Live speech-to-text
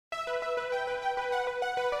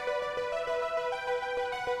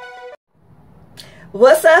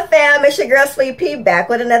What's up, fam? It's your girl Sweet Pea back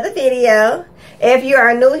with another video. If you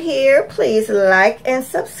are new here, please like and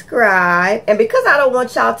subscribe. And because I don't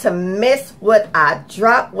want y'all to miss what I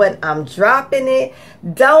drop when I'm dropping it,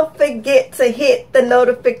 don't forget to hit the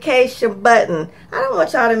notification button. I don't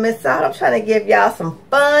want y'all to miss out. I'm trying to give y'all some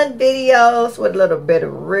fun videos with a little bit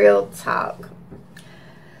of real talk.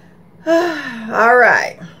 All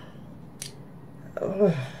right.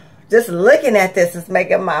 Just looking at this is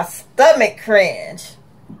making my stomach cringe.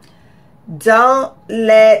 Don't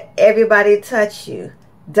let everybody touch you.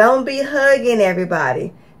 Don't be hugging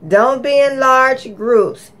everybody. Don't be in large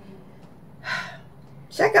groups.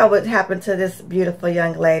 Check out what happened to this beautiful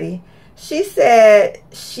young lady. She said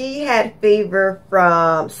she had fever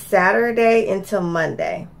from Saturday until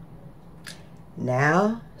Monday.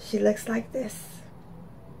 Now she looks like this.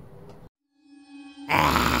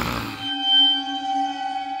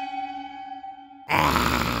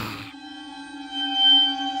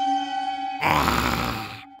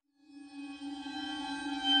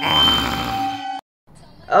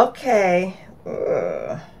 Okay,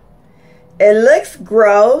 it looks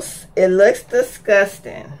gross. It looks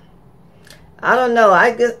disgusting. I don't know.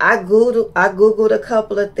 I googled a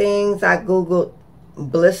couple of things. I googled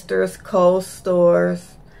blisters, cold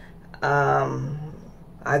stores. I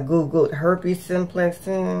googled herpes simplex.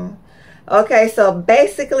 Okay, so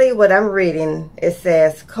basically what I'm reading, it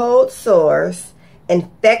says cold sores,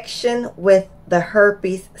 infection with the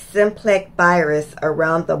herpes simplex virus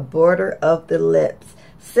around the border of the lips.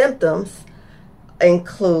 Symptoms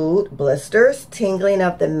include blisters, tingling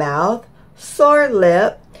of the mouth, sore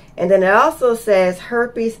lip, and then it also says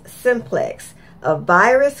herpes simplex, a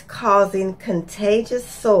virus causing contagious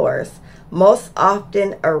sores, most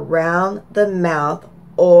often around the mouth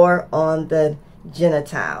or on the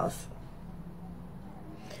genitals.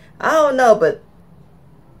 I don't know, but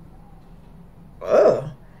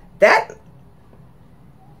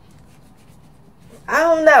I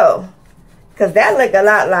don't know. Because that look a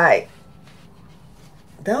lot like,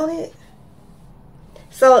 don't it?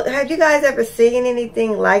 So have you guys ever seen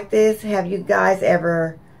anything like this? Have you guys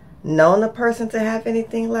ever known a person to have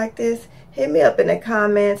anything like this? Hit me up in the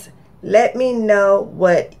comments. Let me know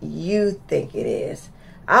what you think it is.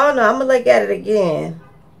 I don't know. I'm going to look at it again.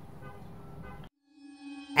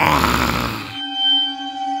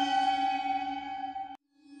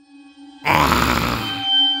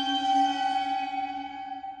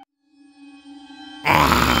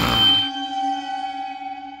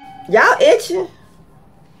 Y'all itching?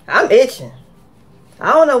 I'm itching.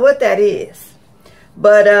 I don't know what that is.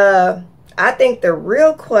 But I think the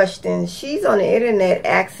real question, she's on the internet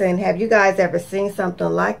asking, have you guys ever seen something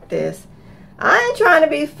like this? I ain't trying to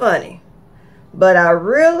be funny, but I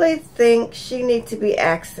really think she needs to be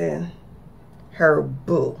asking her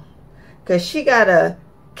boo. Because she got a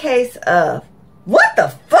case of, what the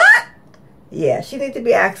fuck? Yeah, she needs to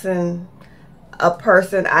be asking a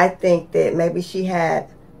person I think that maybe she had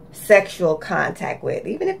sexual contact with,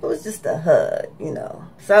 even if it was just a hug, you know,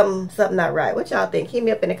 something not right. What y'all think? Hit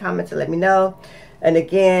me up in the comments and let me know. And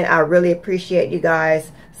again, I really appreciate you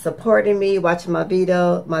guys supporting me, watching my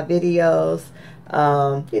videos,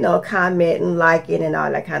 you know, commenting, liking, and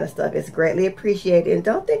all that kind of stuff. It's greatly appreciated. And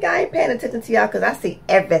don't think I ain't paying attention to y'all, because I see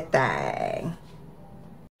everything.